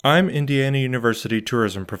I'm Indiana University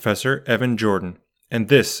tourism professor Evan Jordan, and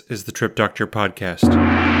this is the Trip Doctor podcast.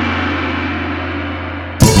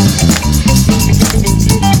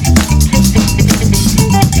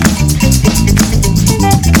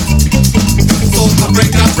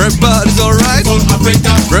 Everybody's alright.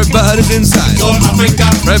 Everybody's inside.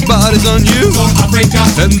 Everybody's on you.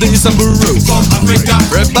 And this and Baru.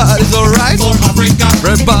 Everybody's alright.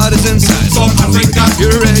 Everybody's inside.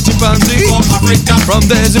 You're a chimpanzee from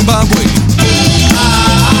the Zimbabwe.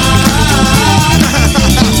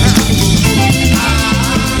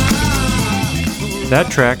 That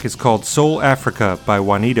track is called Soul Africa by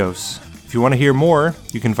Juanitos. If you want to hear more,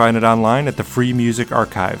 you can find it online at the Free Music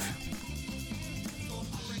Archive.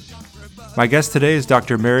 My guest today is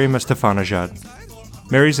Dr. Mary Mostafanejad.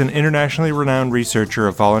 Mary's an internationally renowned researcher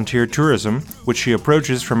of volunteer tourism, which she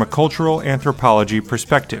approaches from a cultural anthropology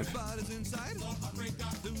perspective.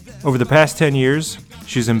 Over the past 10 years,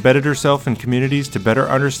 she's embedded herself in communities to better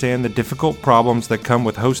understand the difficult problems that come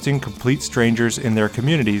with hosting complete strangers in their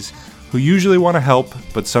communities who usually want to help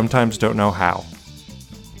but sometimes don't know how.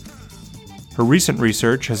 Her recent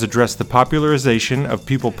research has addressed the popularization of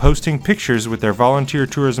people posting pictures with their volunteer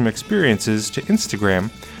tourism experiences to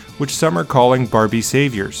Instagram, which some are calling Barbie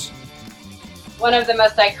saviors. One of the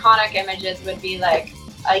most iconic images would be like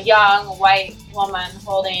a young white woman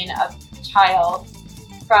holding a child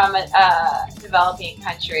from a developing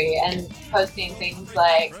country and posting things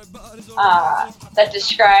like that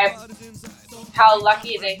describe how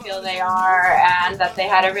lucky they feel they are and that they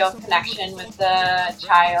had a real connection with the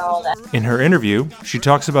child. In her interview, she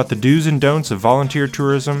talks about the do's and don'ts of volunteer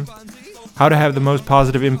tourism, how to have the most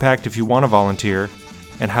positive impact if you want to volunteer,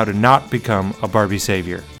 and how to not become a Barbie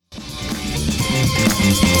savior.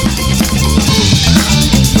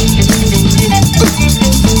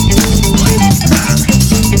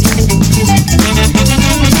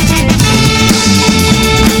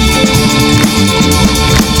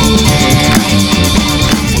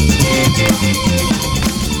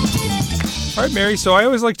 All right, Mary, so I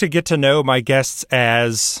always like to get to know my guests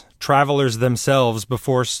as travelers themselves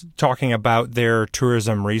before talking about their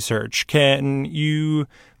tourism research. Can you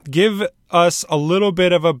give us a little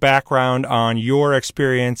bit of a background on your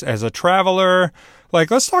experience as a traveler?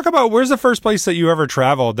 Like, let's talk about where's the first place that you ever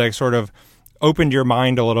traveled that sort of opened your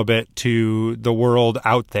mind a little bit to the world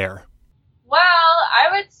out there? Well,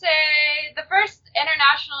 I would say the first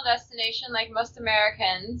international destination, like most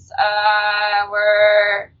Americans,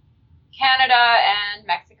 were Canada and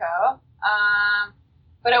Mexico.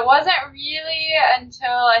 But it wasn't really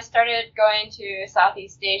until I started going to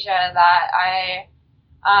Southeast Asia that I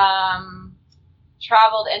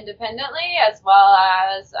traveled independently as well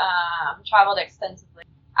as traveled extensively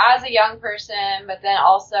as a young person, but then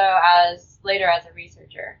also later as a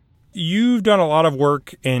researcher. You've done a lot of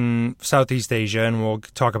work in Southeast Asia, and we'll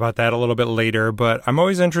talk about that a little bit later, but I'm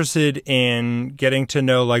always interested in getting to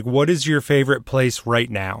know, like, what is your favorite place right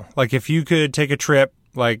now? Like, if you could take a trip,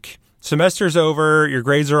 like, semester's over, your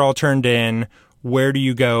grades are all turned in, where do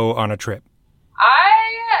you go on a trip? I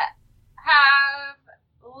have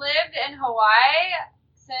lived in Hawaii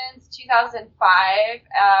since 2005.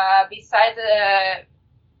 Besides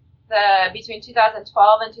between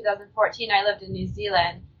 2012 and 2014, I lived in New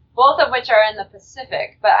Zealand, both of which are in the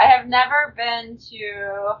Pacific, but I have never been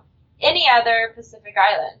to any other Pacific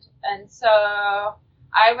island. And so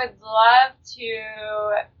I would love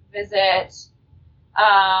to visit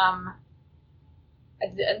a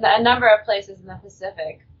number of places in the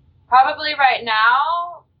Pacific. Probably right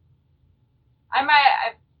now,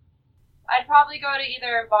 I'd probably go to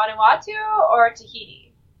either Vanuatu or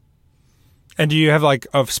Tahiti. And do you have, like,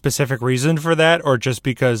 a specific reason for that, or just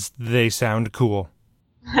because they sound cool?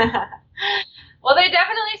 Well, they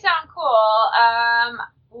definitely sound cool.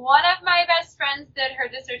 One of my best friends did her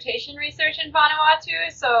dissertation research in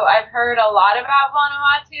Vanuatu, so I've heard a lot about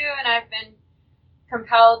Vanuatu, and I've been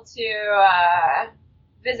compelled to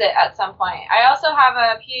visit at some point. I also have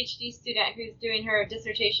a PhD student who's doing her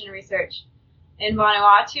dissertation research in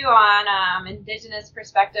Vanuatu on indigenous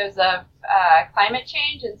perspectives of climate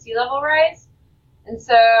change and sea level rise. And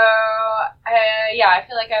so, I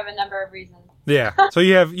feel like I have a number of reasons. Yeah. So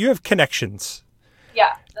you have connections.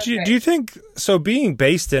 Yeah. Do you think, so being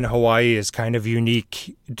based in Hawaii is kind of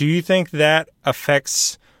unique. Do you think that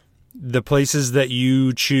affects the places that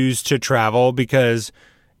you choose to travel? Because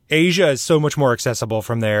Asia is so much more accessible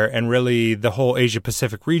from there, and really the whole Asia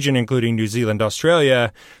Pacific region, including New Zealand,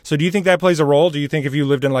 Australia. So do you think that plays a role? Do you think if you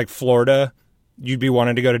lived in, like, Florida, you'd be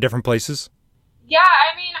wanting to go to different places? Yeah,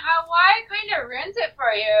 I mean, Hawaii kind of ruins it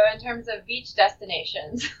for you in terms of beach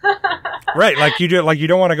destinations. Right, like you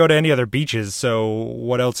don't want to go to any other beaches, so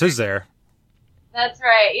what else is there? That's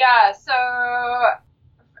right. Yeah. So,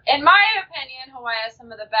 in my opinion, Hawaii has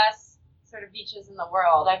some of the best sort of beaches in the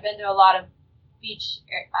world. I've been to a lot of beach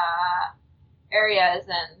areas,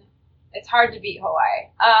 and it's hard to beat Hawaii.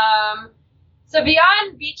 So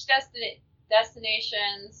beyond beach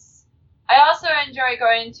destinations, I also enjoy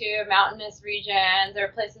going to mountainous regions or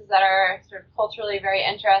places that are sort of culturally very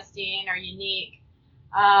interesting or unique.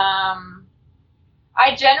 I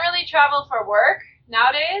generally travel for work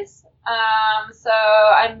nowadays, so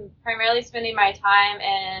I'm primarily spending my time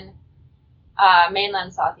in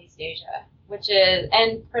mainland Southeast Asia,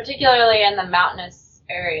 and particularly in the mountainous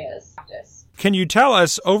areas. Can you tell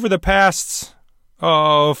us, over the past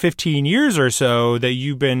 15 years or so, that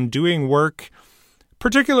you've been doing work,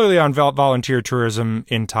 particularly on volunteer tourism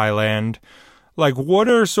in Thailand, like what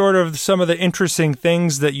are sort of some of the interesting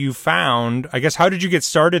things that you found? I guess, how did you get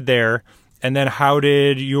started there? And then how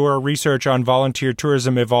did your research on volunteer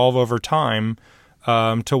tourism evolve over time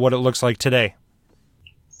to what it looks like today?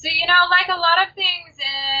 So, like a lot of things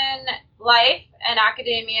in life and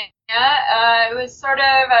academia, it was sort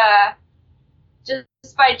of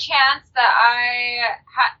just by chance that I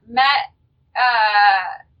met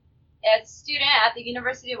a student at the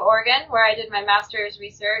University of Oregon, where I did my master's degree,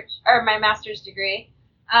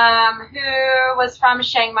 who was from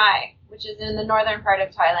Chiang Mai, which is in the northern part of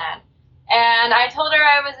Thailand. And I told her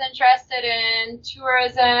I was interested in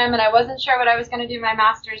tourism, and I wasn't sure what I was going to do my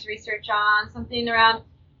master's research on, something around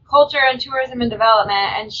culture and tourism and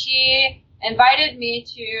development. And she invited me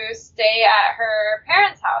to stay at her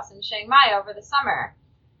parents' house in Chiang Mai over the summer.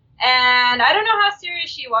 And I don't know how serious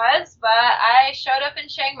she was, but I showed up in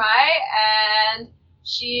Chiang Mai, and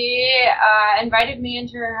she invited me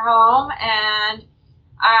into her home, and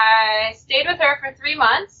I stayed with her for 3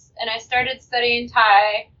 months, and I started studying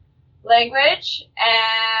Thai language,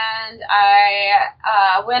 and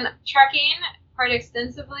I went trekking quite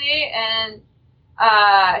extensively and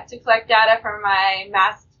to collect data for my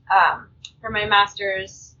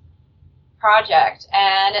master's project,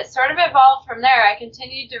 and it sort of evolved from there. I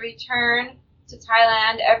continued to return to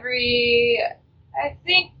Thailand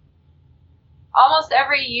almost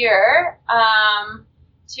every year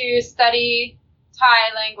to study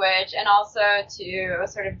Thai language, and also to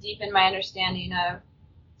sort of deepen my understanding of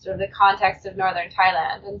sort of the context of northern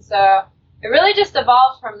Thailand. And so it really just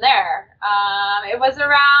evolved from there.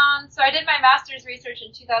 So I did my master's research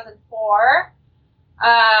in 2004.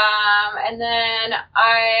 And then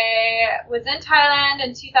I was in Thailand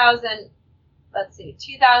in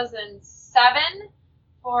 2007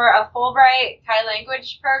 for a Fulbright Thai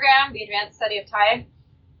language program, the Advanced Study of Thai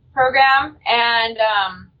program. And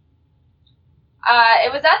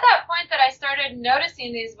it was at that point that I started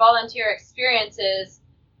noticing these volunteer experiences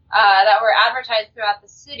that were advertised throughout the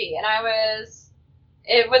city. And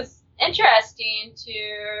it was interesting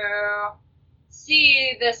to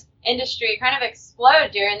see this industry kind of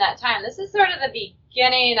explode during that time. This is sort of the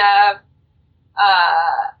beginning of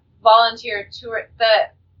volunteer tour.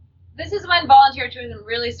 This is when volunteer tourism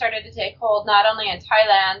really started to take hold, not only in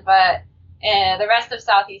Thailand, but in the rest of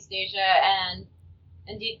Southeast Asia and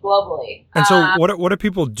indeed globally. And so what do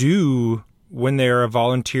people do when they're a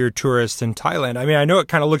volunteer tourist in Thailand? I mean, I know it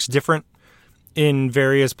kind of looks different in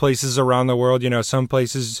various places around the world. Some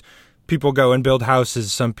places people go and build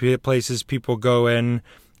houses. Some places people go and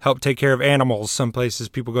help take care of animals. Some places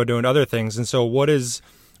people go doing other things. And so what is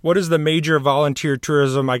the major volunteer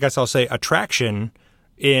tourism, I guess I'll say, attraction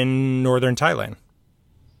in northern Thailand?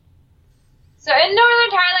 So in northern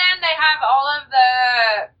Thailand, they have all of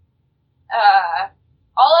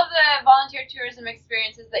the volunteer tourism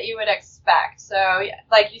experiences that you would expect. So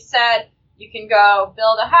like you said, you can go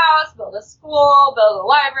build a house, build a school, build a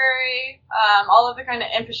library, all of the kind of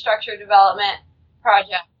infrastructure development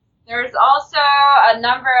projects. There's also a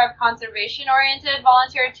number of conservation-oriented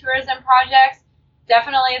volunteer tourism projects,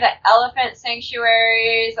 definitely the elephant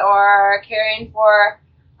sanctuaries or caring for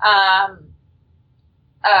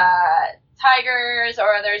tigers,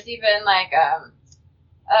 or there's even like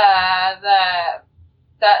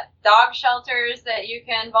the dog shelters that you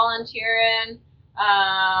can volunteer in.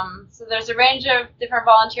 So there's a range of different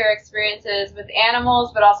volunteer experiences with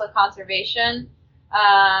animals, but also conservation.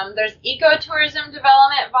 There's ecotourism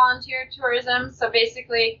development, volunteer tourism. So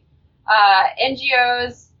basically,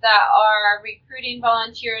 NGOs that are recruiting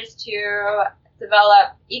volunteers to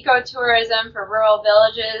develop ecotourism for rural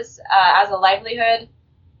villages as a livelihood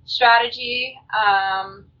strategy.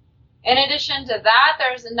 In addition to that,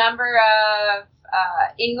 there's a number of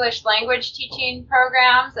English language teaching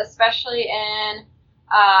programs, especially in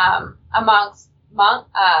amongst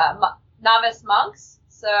novice monks.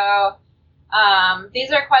 So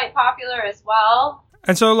these are quite popular as well.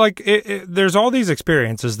 And so, like, there's all these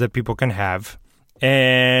experiences that people can have,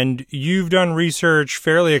 and you've done research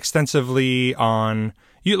fairly extensively on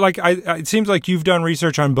you. Like, it seems like you've done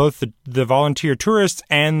research on both the volunteer tourists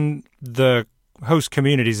and the host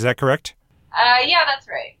communities. Is that correct? Yeah, that's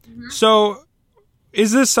right. Mm-hmm. So,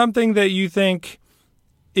 is this something that you think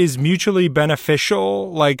is mutually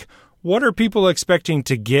beneficial? Like, what are people expecting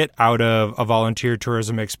to get out of a volunteer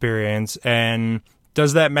tourism experience, and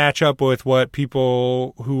does that match up with what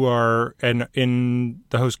people who are in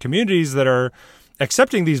the host communities that are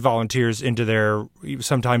accepting these volunteers into their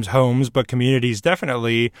sometimes homes, but communities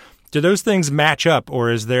definitely, do those things match up, or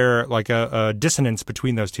is there like a dissonance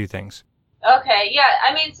between those two things? Okay, yeah.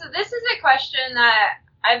 I mean, so this is a question that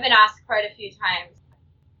I've been asked quite a few times.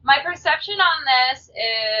 My perception on this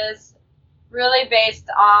is really based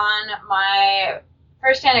on my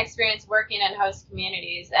firsthand experience working in host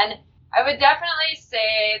communities. And I would definitely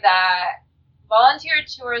say that volunteer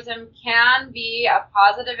tourism can be a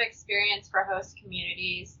positive experience for host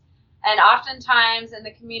communities. And oftentimes in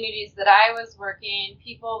the communities that I was working,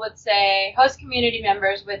 people would say, host community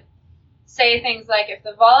members would say things like, if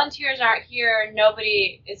the volunteers aren't here,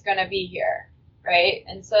 nobody is going to be here, right?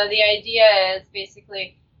 And so the idea is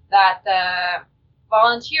basically that the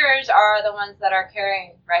volunteers are the ones that are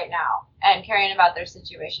caring right now and caring about their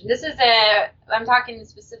situation. I'm talking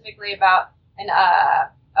specifically about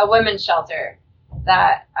a women's shelter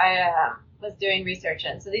that I was doing research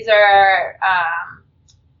in. So these are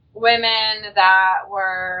women that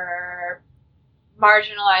were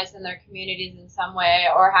marginalized in their communities in some way,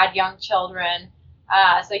 or had young children.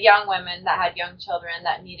 So young women that had young children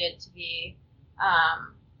that needed to be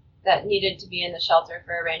in the shelter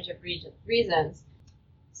for a range of reasons.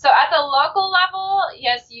 So at the local level,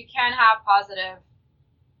 yes, you can have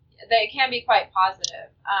they can be quite positive.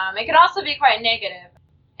 It can also be quite negative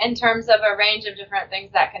in terms of a range of different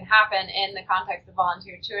things that can happen in the context of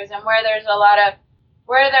volunteer tourism, where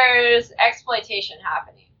there's exploitation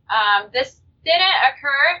happening. This didn't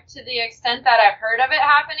occur to the extent that I've heard of it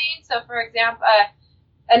happening. So, for example,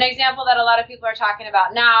 an example that a lot of people are talking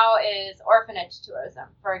about now is orphanage tourism,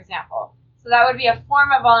 for example. So that would be a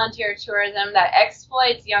form of volunteer tourism that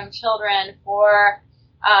exploits young children for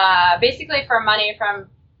basically for money from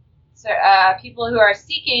people who are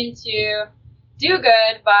seeking to do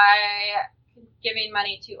good by giving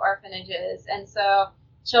money to orphanages. And so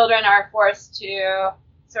children are forced to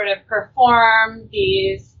sort of perform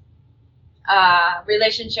these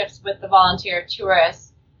relationships with the volunteer tourists.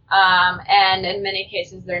 And in many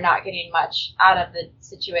cases, they're not getting much out of the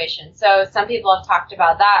situation. So some people have talked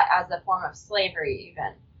about that as a form of slavery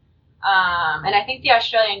even. And I think the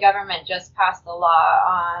Australian government just passed a law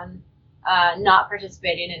on not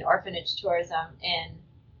participating in orphanage tourism in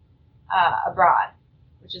abroad,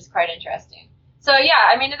 which is quite interesting. So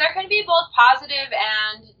yeah, I mean, there can be both positive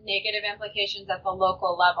and negative implications at the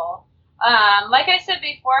local level. Like I said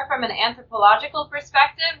before, from an anthropological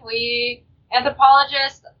perspective,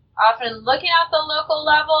 anthropologists often looking at the local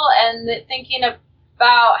level and thinking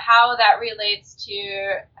about how that relates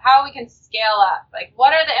to how we can scale up. Like,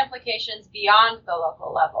 what are the implications beyond the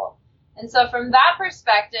local level? And so from that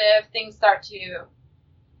perspective, things start to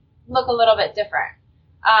look a little bit different.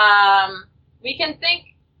 We can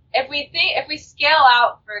think, if we scale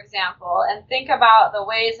out, for example, and think about the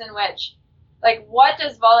ways in which, like, what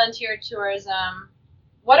are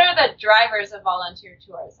the drivers of volunteer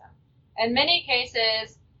tourism? In many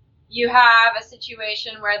cases, you have a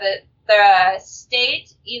situation where the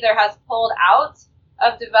state either has pulled out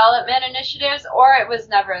of development initiatives or it was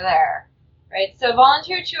never there, right? So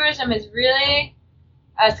volunteer tourism is really,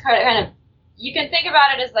 as kind of, you can think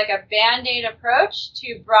about it as like a Band-Aid approach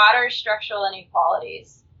to broader structural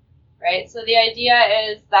inequalities, right? So the idea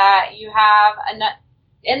is that you have,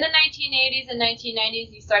 in the 1980s and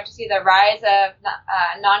 1990s, you start to see the rise of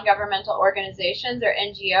non-governmental organizations or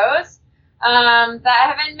NGOs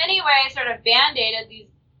that have in many ways sort of band-aided these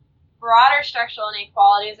broader structural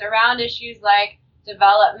inequalities around issues like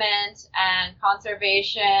development and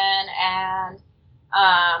conservation and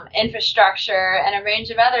infrastructure and a range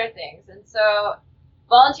of other things. And so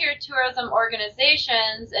volunteer tourism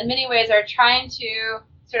organizations in many ways are trying to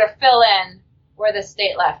sort of fill in where the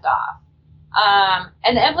state left off.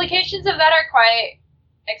 And the implications of that are quite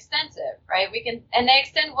extensive, right? And they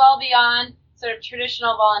extend well beyond sort of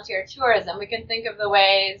traditional volunteer tourism. We can think of the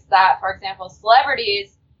ways that, for example,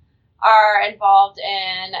 celebrities are involved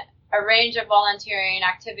in a range of volunteering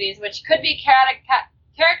activities, which could be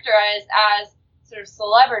characterized as sort of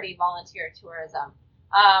celebrity volunteer tourism,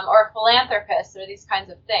 or philanthropists, or these kinds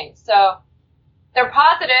of things. So they're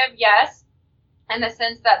positive, yes, in the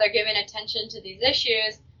sense that they're giving attention to these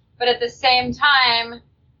issues, but at the same time,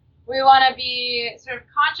 we want to be sort of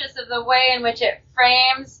conscious of the way in which it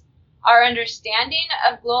frames our understanding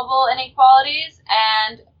of global inequalities,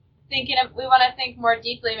 and we want to think more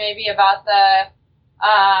deeply maybe about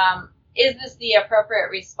is this the appropriate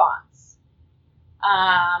response?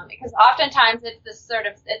 Because oftentimes it's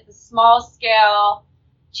the small scale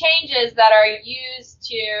changes that are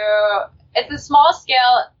used it's the small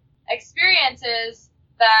scale experiences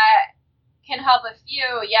that can help a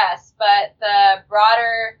few, yes, but the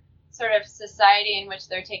broader sort of society in which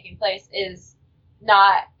they're taking place it's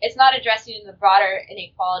not addressing the broader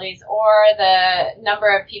inequalities or the number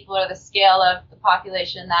of people or the scale of the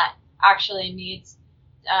population that actually needs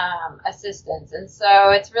assistance. And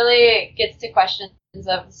so it's really gets to questions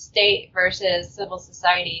of state versus civil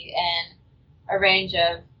society and a range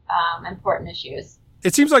of important issues.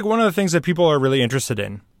 It seems like one of the things that people are really interested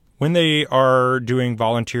in when they are doing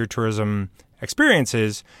volunteer tourism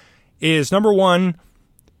experiences is, number one,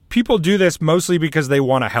 people do this mostly because they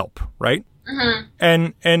want to help, right?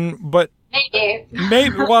 Mm-hmm. But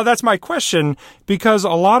maybe well, that's my question, because a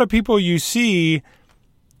lot of people you see,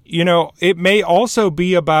 it may also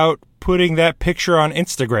be about putting that picture on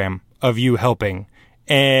Instagram of you helping.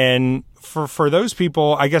 And for those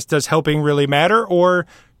people, I guess, does helping really matter, or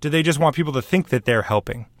do they just want people to think that they're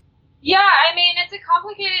helping? Yeah, I mean, it's a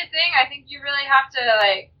complicated thing. I think you really have to,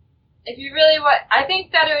 I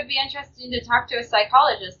think that it would be interesting to talk to a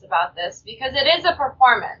psychologist about this, because it is a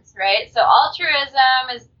performance, right? So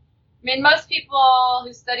altruism most people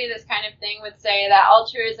who study this kind of thing would say that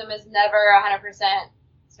altruism is never 100%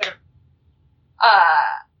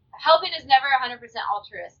 helping is never 100%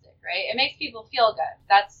 altruistic, right? It makes people feel good.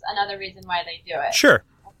 That's another reason why they do it. Sure.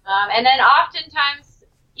 And then oftentimes,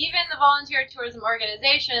 even the volunteer tourism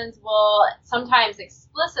organizations will sometimes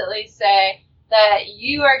explicitly say that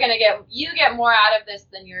you get more out of this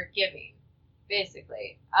than you're giving,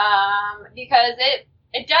 basically, because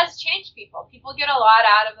it does change people. People get a lot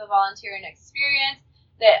out of the volunteering experience.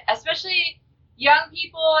 That especially young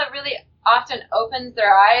people, it really often opens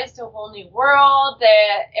their eyes to a whole new world.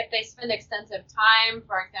 That if they spend extensive time,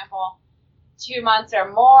 for example, 2 months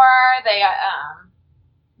or more,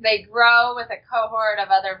 they grow with a cohort of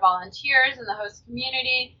other volunteers in the host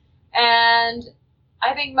community, and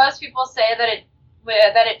I think most people say that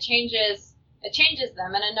it changes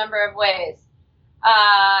them in a number of ways.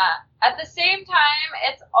 At the same time,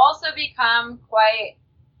 it's also become quite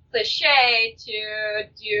cliche to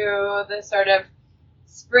do the sort of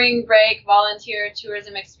spring break volunteer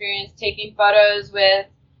tourism experience, taking photos with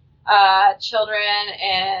children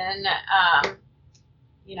in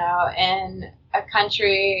a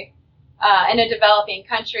country, in a developing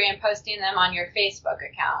country, and posting them on your Facebook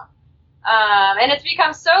account. And it's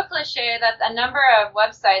become so cliche that a number of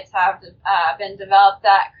websites have been developed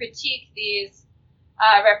that critique these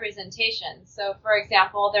representations. So, for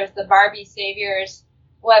example, there's the Barbie Saviors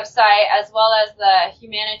website, as well as the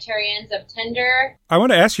Humanitarians of Tinder. I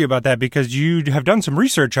want to ask you about that, because you have done some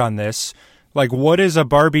research on this. Like, what is a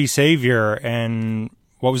Barbie Savior, and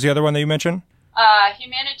what was the other one that you mentioned?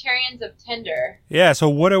 Humanitarians of Tinder. Yeah, so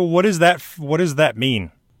what does that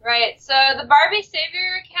mean? Right, so the Barbie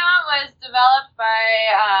Savior account was developed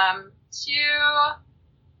by two,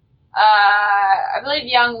 I believe,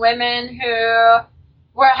 young women who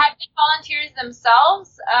had been volunteers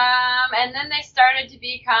themselves, and then they started to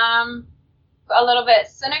become a little bit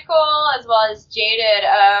cynical as well as jaded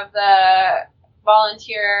of the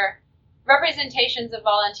volunteer representations of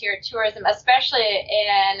volunteer tourism, especially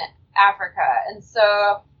in Africa. And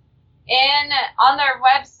so on their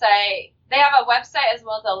website, they have a website as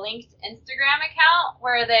well as a linked Instagram account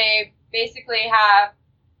where they basically have,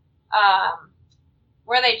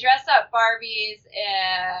 where they dress up Barbies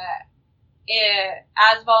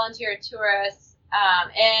as volunteer tourists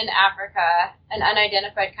in Africa, an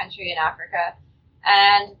unidentified country in Africa.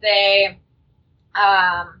 And they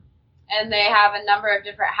have a number of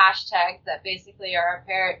different hashtags that basically are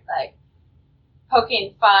like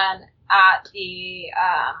poking fun at the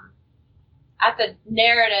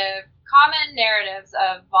common narratives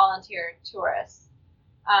of volunteer tourists.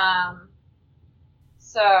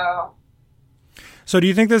 So do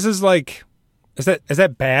you think this is like, is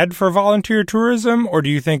that bad for volunteer tourism, or do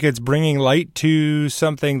you think it's bringing light to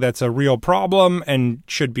something that's a real problem and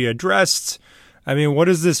should be addressed? I mean, what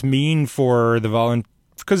does this mean for the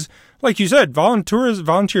because like you said,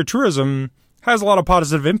 volunteer tourism has a lot of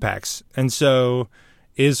positive impacts. And so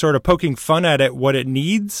is sort of poking fun at it what it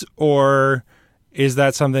needs, or is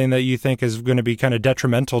that something that you think is going to be kind of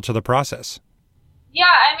detrimental to the process? Yeah,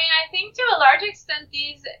 I mean, I think to a large extent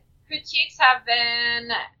these critiques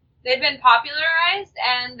they've been popularized,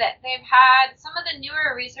 and that they've had some of the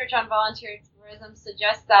newer research on volunteer tourism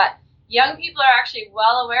suggests that young people are actually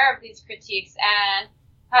well aware of these critiques,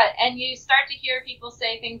 and you start to hear people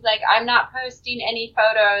say things like, I'm not posting any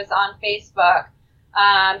photos on Facebook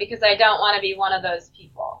because I don't want to be one of those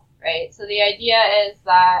people, right? So the idea is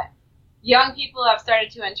that young people have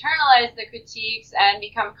started to internalize the critiques and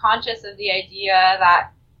become conscious of the idea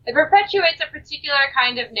that it perpetuates a particular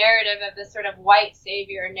kind of narrative of this sort of white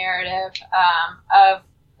savior narrative of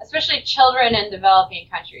especially children in developing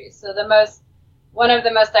countries. So one of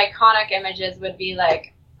the most iconic images would be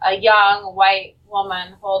like a young white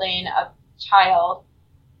woman holding a child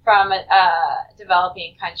from a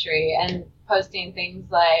developing country and posting things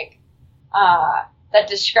like that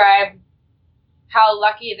describe how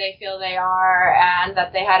lucky they feel they are and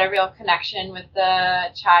that they had a real connection with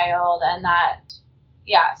the child, and that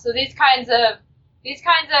so these kinds of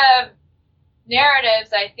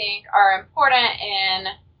narratives, I think, are important in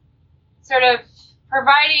sort of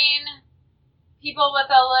providing people with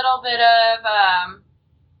a little bit of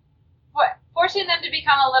forcing them to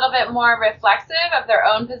become a little bit more reflexive of their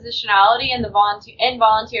own positionality in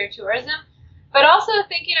volunteer tourism, but also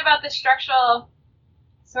thinking about the structural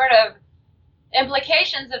sort of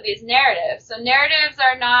implications of these narratives. So narratives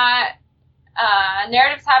have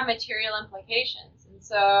material implications. And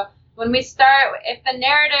so when we start, if the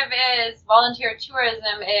narrative is volunteer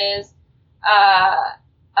tourism is a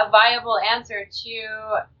viable answer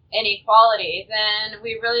to inequality, then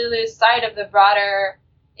we really lose sight of the broader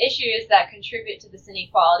issues that contribute to this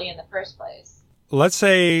inequality in the first place. Let's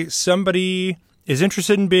say somebody is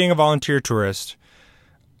interested in being a volunteer tourist.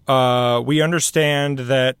 We understand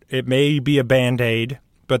that it may be a Band-Aid,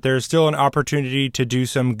 but there's still an opportunity to do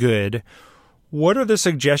some good. What are the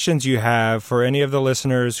suggestions you have for any of the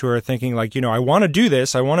listeners who are thinking like, I want to do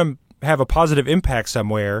this, I want to have a positive impact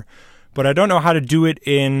somewhere, but I don't know how to do it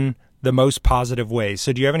in the most positive way.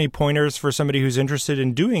 So do you have any pointers for somebody who's interested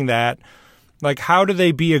in doing that? Like, how do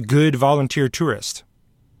they be a good volunteer tourist?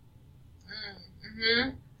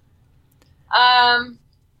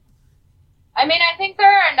 I mean, I think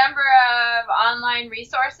there are a number of online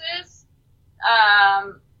resources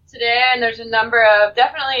today, and there's a number of,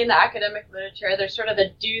 definitely in the academic literature, there's sort of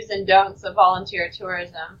the do's and don'ts of volunteer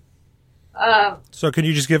tourism. So can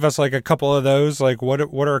you just give us like a couple of those? Like, what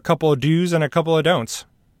are a couple of do's and a couple of don'ts?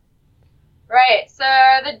 Right. So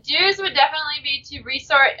the do's would definitely be to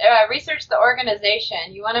research the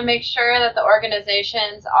organization. You want to make sure that the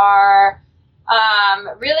organizations are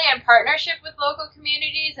really in partnership with local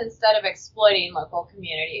communities instead of exploiting local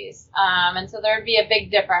communities. And so there would be a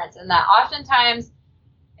big difference in that. Oftentimes,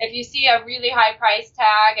 if you see a really high price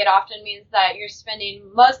tag, it often means that you're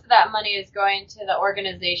spending most of that money is going to the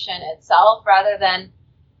organization itself rather than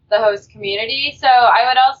the host community. So I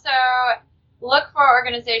would also look for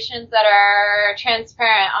organizations that are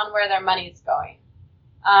transparent on where their money is going.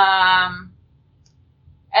 And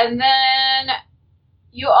then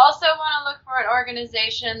you also want to look for an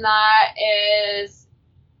organization that is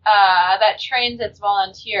that trains its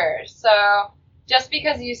volunteers. So just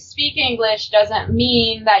because you speak English doesn't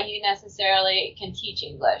mean that you necessarily can teach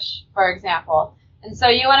English, for example. And so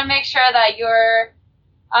you want to make sure that you're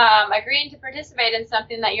agreeing to participate in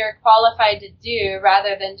something that you're qualified to do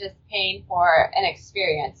rather than just paying for an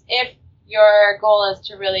experience. If your goal is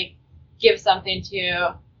to really give something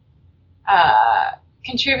to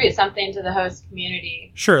contribute something to the host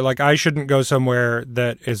community. Sure, like I shouldn't go somewhere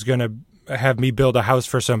that is going to have me build a house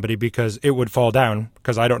for somebody because it would fall down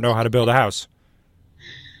because I don't know how to build a house.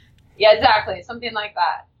 Yeah, exactly. Something like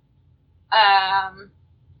that.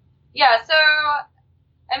 So,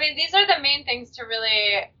 I mean, these are the main things to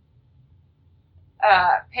really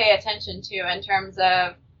pay attention to in terms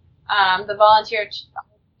of the volunteer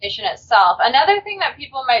organization itself. Another thing that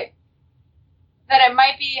it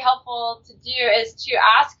might be helpful to do is to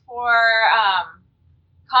ask for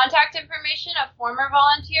contact information of former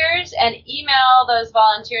volunteers and email those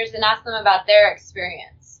volunteers and ask them about their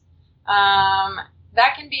experience.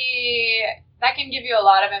 That can give you a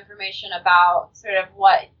lot of information about sort of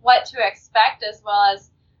what to expect, as well as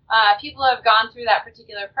people who have gone through that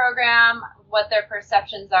particular program, what their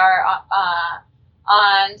perceptions are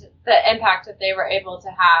on the impact that they were able to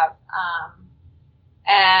have,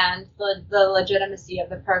 and the legitimacy of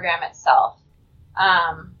the program itself.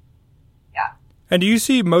 And do you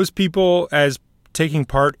see most people as taking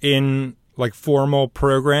part in like formal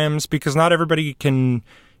programs? Because not everybody can,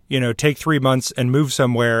 take 3 months and move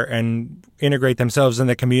somewhere and integrate themselves in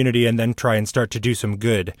the community and then try and start to do some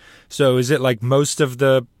good. So is it like most of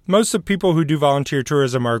people who do volunteer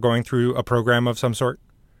tourism are going through a program of some sort?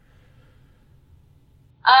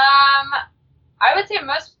 I would say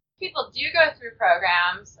most people do go through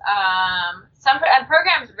programs. Some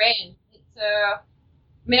programs range. So,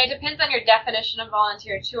 it depends on your definition of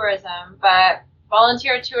volunteer tourism, but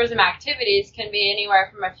volunteer tourism activities can be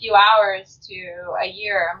anywhere from a few hours to a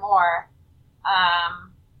year or more.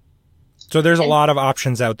 So there's a lot of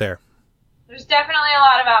options out there. There's definitely a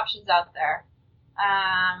lot of options out there.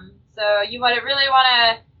 So you really want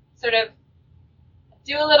to sort of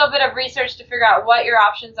do a little bit of research to figure out what your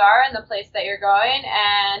options are in the place that you're going,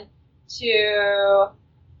 and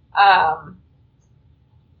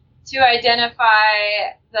to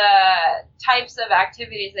identify the types of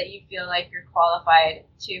activities that you feel like you're qualified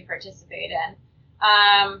to participate in.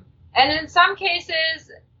 And in some cases,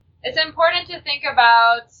 it's important to think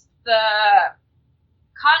about the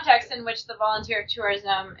context in which the volunteer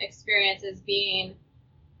tourism experience is being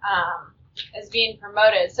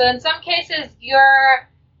promoted. So in some cases,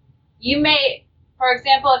 you may, for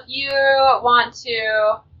example, if you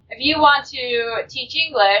want to teach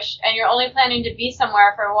English and you're only planning to be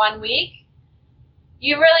somewhere for 1 week,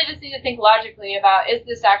 you really just need to think logically about, is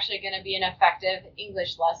this actually going to be an effective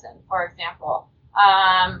English lesson, for example?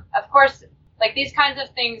 Of course, like these kinds of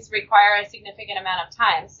things require a significant amount of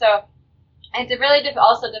time. So it really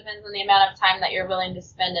also depends on the amount of time that you're willing to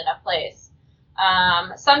spend in a place.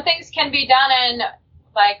 Some things can be done in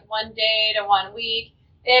like 1 day to 1 week.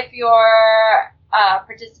 If you're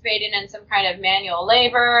participating in some kind of manual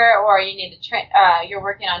labor, or you need to you're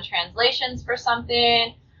working on translations for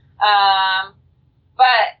something.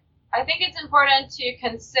 But I think it's important to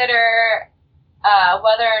consider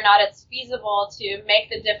whether or not it's feasible to make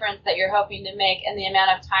the difference that you're hoping to make in the amount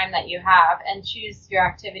of time that you have, and choose your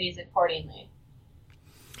activities accordingly.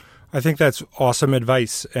 I think that's awesome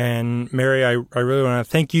advice. And Mary, I really want to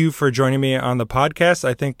thank you for joining me on the podcast.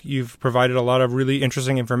 I think you've provided a lot of really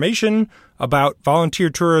interesting information about volunteer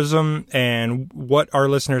tourism and what our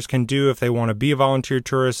listeners can do if they want to be a volunteer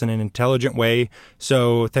tourist in an intelligent way.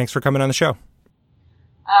 So thanks for coming on the show.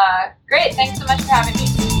 Great. Thanks so much for having me.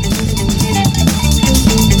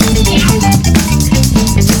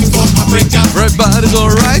 Everybody's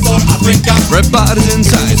alright. Everybody's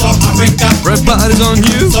inside. Everybody's on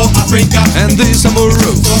you. And this Samburu.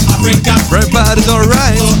 Everybody's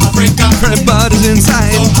alright. Everybody's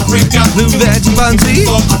inside. Look that chimpanzee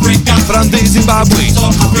from the Zimbabwe.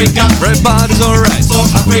 Everybody's alright.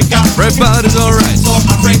 Everybody's alright.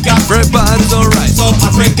 Everybody's alright.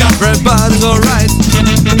 Everybody's alright.